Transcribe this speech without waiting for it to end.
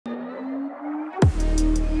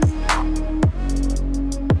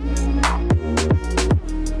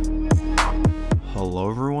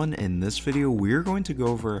everyone, in this video we're going to go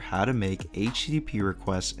over how to make HTTP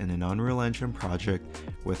requests in an Unreal Engine project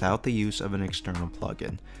without the use of an external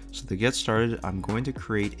plugin. So to get started, I'm going to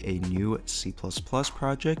create a new C++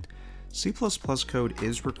 project. C++ code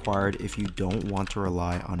is required if you don't want to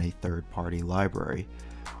rely on a third-party library,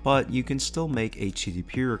 but you can still make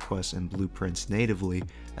HTTP requests and blueprints natively,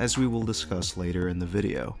 as we will discuss later in the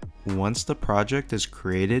video. Once the project is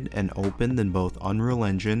created and opened in both Unreal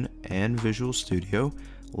Engine and Visual Studio,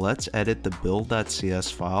 let's edit the build.cs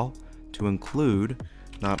file to include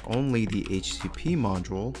not only the HTTP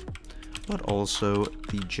module, but also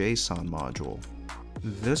the JSON module.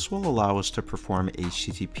 This will allow us to perform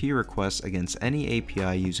HTTP requests against any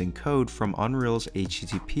API using code from Unreal's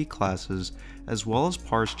HTTP classes, as well as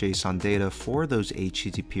parse JSON data for those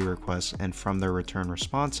HTTP requests and from their return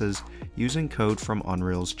responses using code from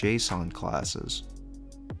Unreal's JSON classes.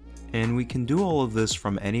 And we can do all of this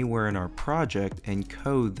from anywhere in our project and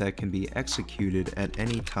code that can be executed at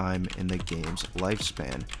any time in the game's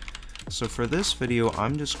lifespan. So for this video,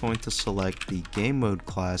 I'm just going to select the game mode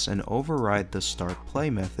class and override the start play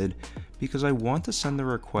method because I want to send the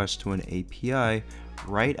request to an API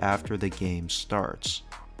right after the game starts.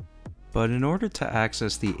 But in order to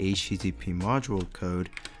access the HTTP module code,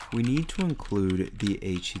 we need to include the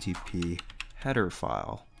HTTP header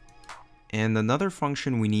file. And another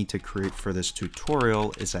function we need to create for this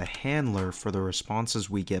tutorial is a handler for the responses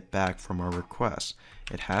we get back from our requests.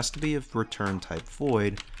 It has to be of return type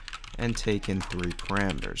void and take in 3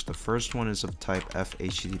 parameters. The first one is of type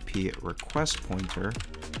fHTTP request pointer.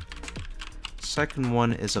 Second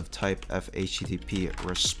one is of type fHTTP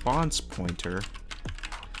response pointer.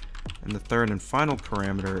 And the third and final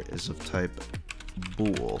parameter is of type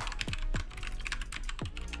bool.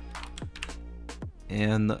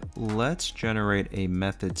 And let's generate a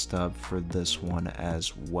method stub for this one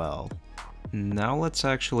as well. Now let's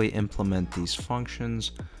actually implement these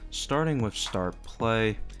functions, starting with start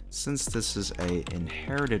play. Since this is an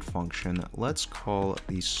inherited function, let's call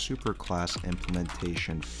the superclass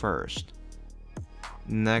implementation first.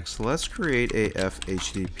 Next, let's create a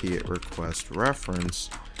fHTTP request reference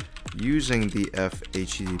using the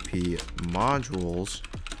fHTTP modules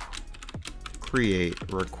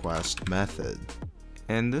create request method.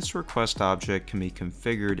 And this request object can be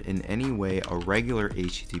configured in any way a regular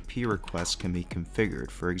HTTP request can be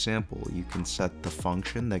configured. For example, you can set the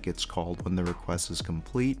function that gets called when the request is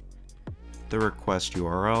complete, the request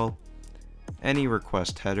URL, any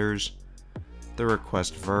request headers, the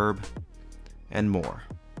request verb, and more.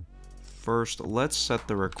 First, let's set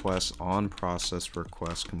the request on process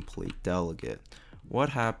request complete delegate. What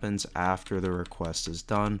happens after the request is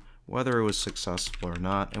done, whether it was successful or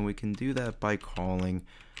not, and we can do that by calling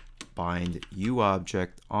bind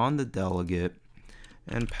uObject on the delegate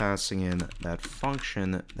and passing in that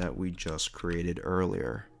function that we just created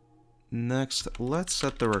earlier. Next, let's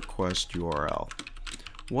set the request URL.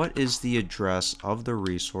 What is the address of the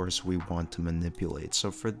resource we want to manipulate?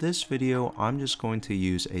 So for this video, I'm just going to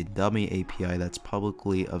use a dummy API that's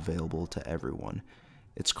publicly available to everyone.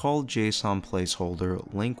 It's called JSON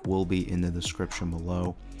placeholder, link will be in the description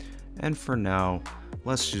below. And for now,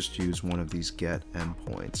 let's just use one of these get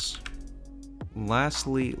endpoints.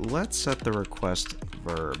 Lastly, let's set the request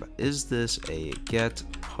verb. Is this a get,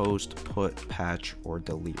 post, put, patch, or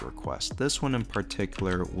delete request? This one in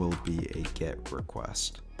particular will be a get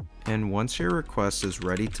request. And once your request is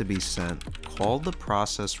ready to be sent, call the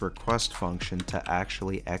process request function to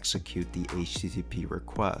actually execute the HTTP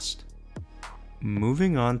request.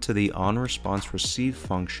 Moving on to the onResponseReceive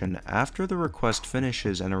function, after the request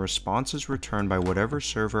finishes and a response is returned by whatever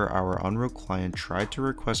server our Unreal client tried to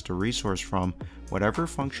request a resource from, whatever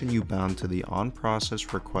function you bound to the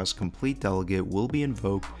onProcessRequestComplete delegate will be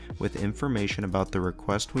invoked with information about the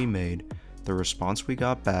request we made, the response we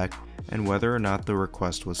got back, and whether or not the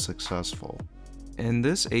request was successful. And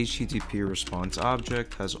this HTTP response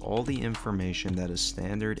object has all the information that a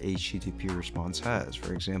standard HTTP response has.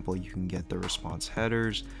 For example, you can get the response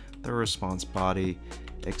headers, the response body,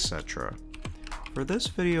 etc. For this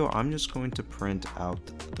video, I'm just going to print out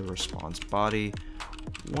the response body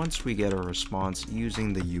once we get a response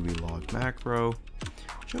using the uelog macro,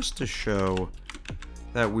 just to show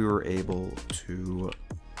that we were able to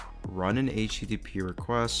run an HTTP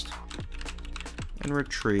request and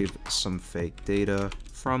retrieve some fake data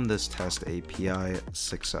from this test API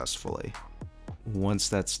successfully. Once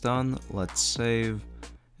that's done, let's save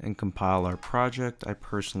and compile our project. I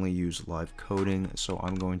personally use live coding, so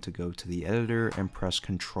I'm going to go to the editor and press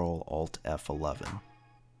Ctrl Alt F11.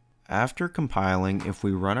 After compiling, if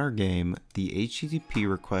we run our game, the HTTP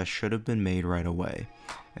request should have been made right away,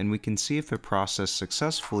 and we can see if it processed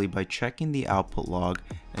successfully by checking the output log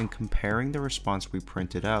and comparing the response we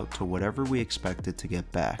printed out to whatever we expected to get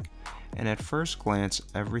back. And at first glance,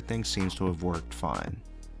 everything seems to have worked fine.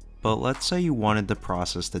 But let's say you wanted to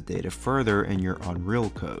process the data further in your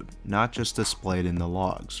Unreal code, not just displayed in the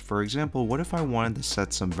logs. For example, what if I wanted to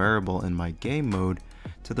set some variable in my game mode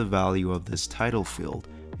to the value of this title field?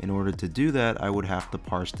 In order to do that, I would have to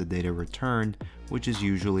parse the data returned, which is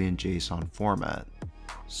usually in JSON format.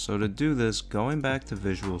 So to do this, going back to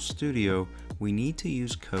Visual Studio, we need to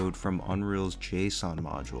use code from Unreal's JSON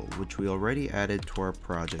module, which we already added to our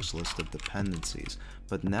project's list of dependencies,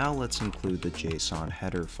 but now let's include the JSON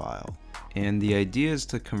header file. And the idea is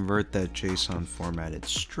to convert that JSON formatted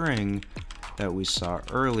string that we saw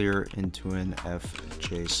earlier into an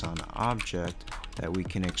FJSON object that we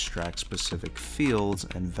can extract specific fields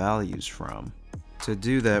and values from. To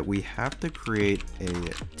do that, we have to create a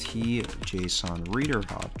tJSON-reader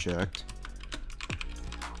object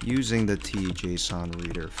using the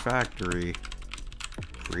tJSON-reader factory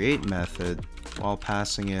create method while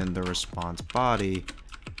passing in the response body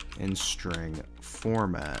in string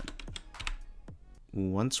format.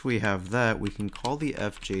 Once we have that, we can call the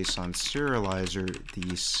FJSON serializer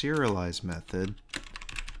the serialize method,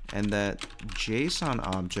 and that JSON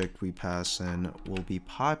object we pass in will be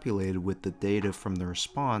populated with the data from the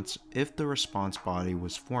response if the response body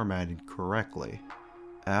was formatted correctly.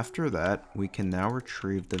 After that, we can now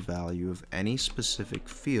retrieve the value of any specific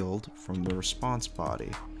field from the response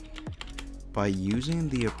body by using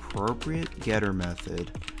the appropriate getter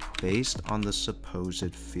method based on the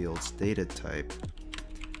supposed field's data type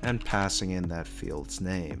and passing in that field's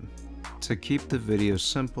name. To keep the video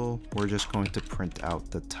simple, we're just going to print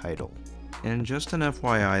out the title. And just an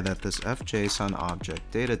FYI that this FJSON object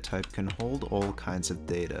data type can hold all kinds of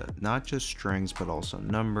data, not just strings but also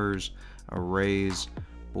numbers, arrays,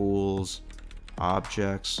 bools,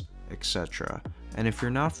 objects, etc. And if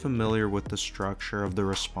you're not familiar with the structure of the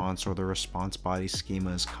response or the response body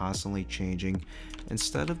schema is constantly changing,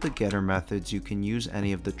 instead of the getter methods, you can use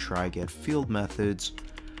any of the try-get-field methods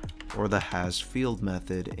or the hasField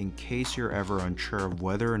method in case you're ever unsure of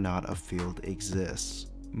whether or not a field exists.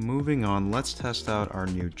 Moving on, let's test out our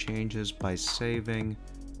new changes by saving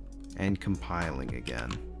and compiling again.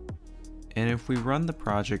 And if we run the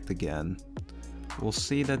project again, we'll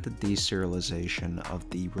see that the deserialization of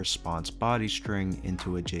the response body string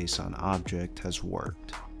into a JSON object has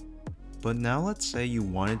worked. But now let's say you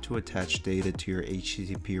wanted to attach data to your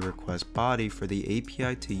HTTP request body for the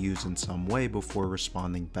API to use in some way before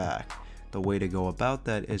responding back. The way to go about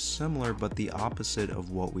that is similar but the opposite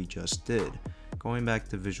of what we just did. Going back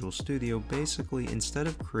to Visual Studio, basically instead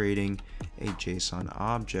of creating a JSON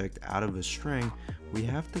object out of a string, we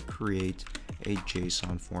have to create a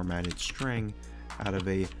JSON formatted string out of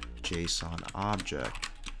a JSON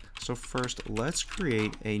object. So first, let's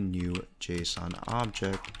create a new JSON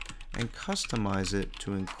object and customize it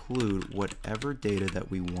to include whatever data that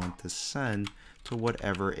we want to send to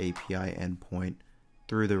whatever API endpoint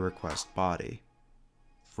through the request body.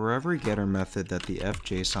 For every getter method that the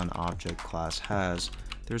FJSON object class has,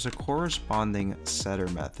 there's a corresponding setter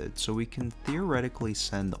method, so we can theoretically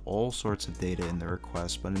send all sorts of data in the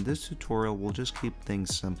request, but in this tutorial we'll just keep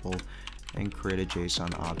things simple and create a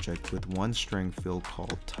JSON object with one string field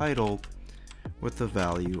called title with the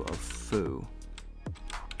value of foo.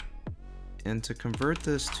 And to convert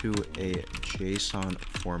this to a JSON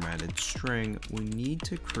formatted string, we need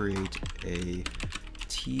to create a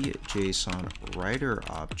tJSON writer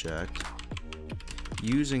object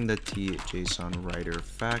using the tJSON writer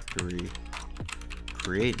factory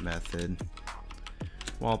create method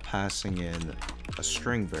while passing in a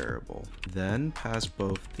string variable. Then pass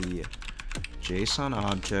both the JSON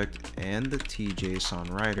object and the tJSON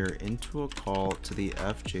writer into a call to the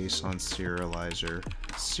FJSON serializer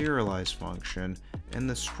serialize function, and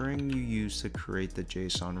the string you use to create the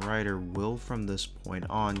JSON writer will from this point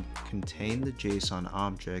on contain the JSON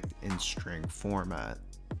object in string format.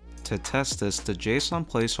 To test this, the JSON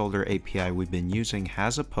placeholder API we've been using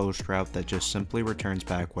has a post route that just simply returns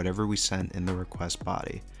back whatever we sent in the request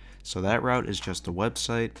body. So that route is just a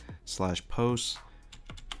website /post,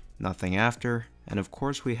 nothing after, and of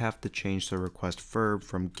course we have to change the request verb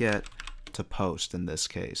from get to post in this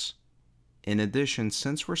case. In addition,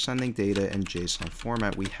 since we're sending data in JSON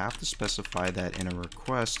format, we have to specify that in a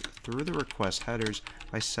request through the request headers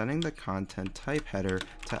by setting the content type header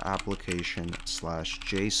to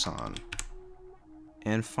application/JSON.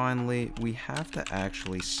 And finally, we have to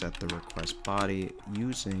actually set the request body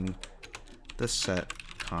using the set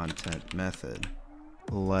content method.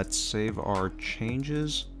 Let's save our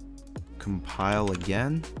changes, compile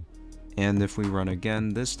again, and if we run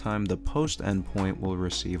again, this time the post endpoint will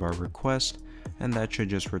receive our request, and that should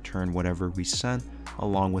just return whatever we sent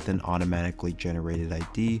along with an automatically generated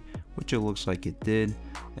ID, which it looks like it did,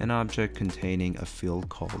 an object containing a field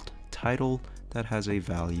called title that has a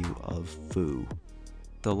value of foo.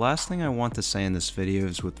 The last thing I want to say in this video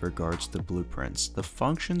is with regards to blueprints. The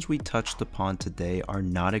functions we touched upon today are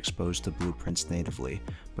not exposed to blueprints natively,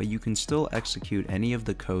 but you can still execute any of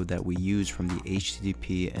the code that we use from the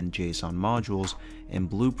HTTP and JSON modules in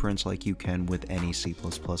blueprints like you can with any C++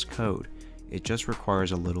 code. It just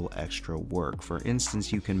requires a little extra work. For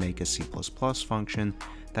instance, you can make a C++ function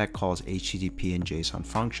that calls HTTP and JSON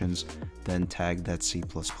functions, then tag that C++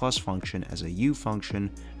 function as a U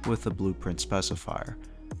function with a blueprint specifier.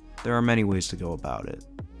 There are many ways to go about it.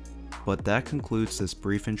 But that concludes this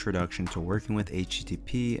brief introduction to working with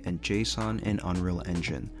HTTP and JSON in Unreal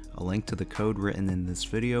Engine. A link to the code written in this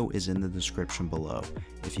video is in the description below.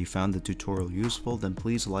 If you found the tutorial useful, then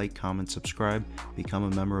please like, comment, subscribe, become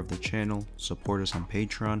a member of the channel, support us on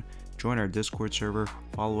Patreon, join our Discord server,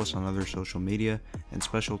 follow us on other social media, and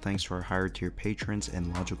special thanks to our higher tier patrons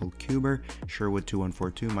and Logical Cuber,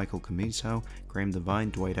 Sherwood2142, Michael Camiso, Graham Devine,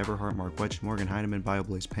 Dwight Everhart, Mark Wedge, Morgan Heineman,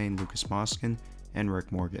 BioBlaze Payne, Lucas Moskin, and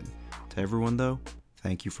Rick Morgan. To everyone though,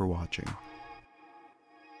 thank you for watching.